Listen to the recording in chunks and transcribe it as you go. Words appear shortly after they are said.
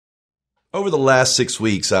Over the last 6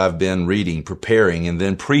 weeks, I've been reading, preparing, and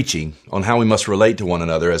then preaching on how we must relate to one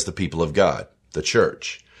another as the people of God, the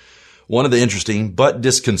church. One of the interesting but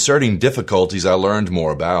disconcerting difficulties I learned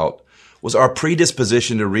more about was our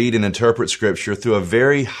predisposition to read and interpret Scripture through a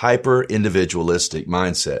very hyper-individualistic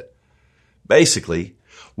mindset. Basically,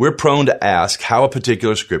 we're prone to ask how a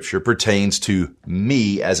particular Scripture pertains to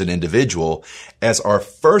me as an individual as our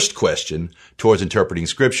first question towards interpreting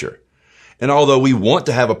Scripture. And although we want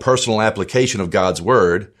to have a personal application of God's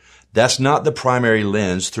Word, that's not the primary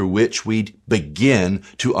lens through which we begin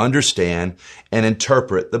to understand and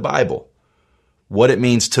interpret the Bible. What it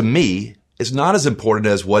means to me is not as important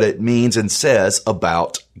as what it means and says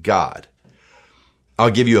about God. I'll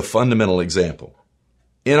give you a fundamental example.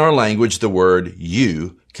 In our language, the word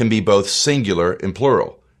you can be both singular and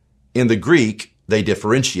plural. In the Greek, they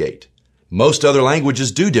differentiate. Most other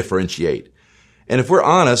languages do differentiate. And if we're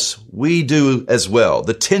honest, we do as well.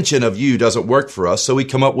 The tension of you doesn't work for us, so we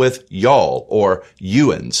come up with y'all or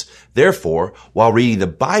youans. Therefore, while reading the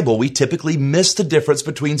Bible, we typically miss the difference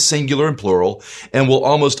between singular and plural, and will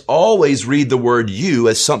almost always read the word you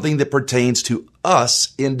as something that pertains to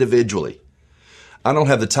us individually. I don't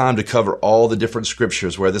have the time to cover all the different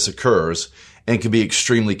scriptures where this occurs and can be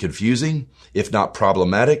extremely confusing, if not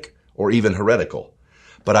problematic, or even heretical.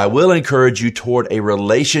 But I will encourage you toward a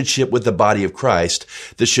relationship with the body of Christ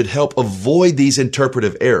that should help avoid these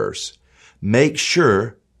interpretive errors. Make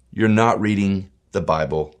sure you're not reading the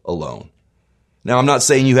Bible alone. Now, I'm not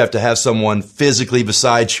saying you have to have someone physically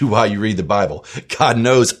beside you while you read the Bible. God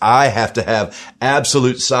knows I have to have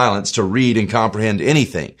absolute silence to read and comprehend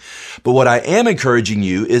anything. But what I am encouraging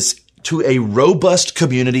you is to a robust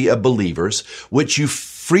community of believers, which you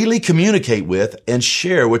freely communicate with and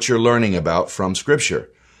share what you're learning about from Scripture.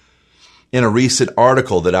 In a recent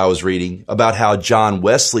article that I was reading about how John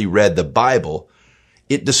Wesley read the Bible,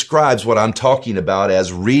 it describes what I'm talking about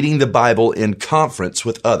as reading the Bible in conference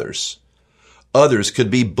with others. Others could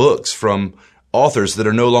be books from authors that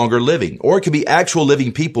are no longer living, or it could be actual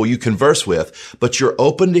living people you converse with, but you're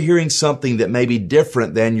open to hearing something that may be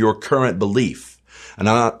different than your current belief. And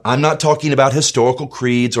I'm not talking about historical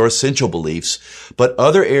creeds or essential beliefs, but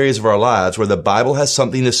other areas of our lives where the Bible has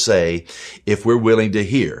something to say if we're willing to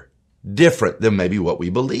hear, different than maybe what we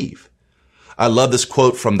believe. I love this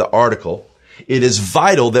quote from the article. It is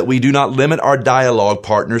vital that we do not limit our dialogue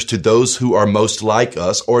partners to those who are most like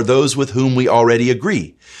us or those with whom we already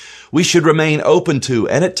agree. We should remain open to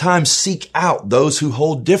and at times seek out those who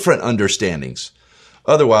hold different understandings.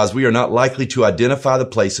 Otherwise, we are not likely to identify the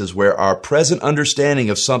places where our present understanding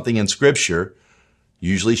of something in Scripture,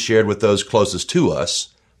 usually shared with those closest to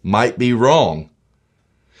us, might be wrong.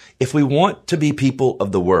 If we want to be people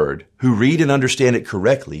of the Word who read and understand it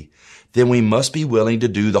correctly, then we must be willing to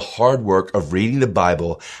do the hard work of reading the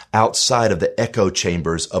Bible outside of the echo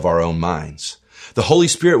chambers of our own minds. The Holy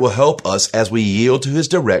Spirit will help us as we yield to His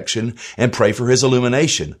direction and pray for His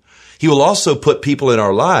illumination. He will also put people in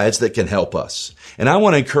our lives that can help us. And I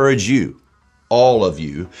want to encourage you, all of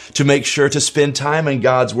you, to make sure to spend time in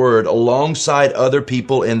God's Word alongside other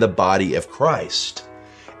people in the body of Christ.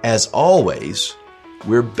 As always,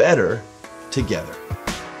 we're better together.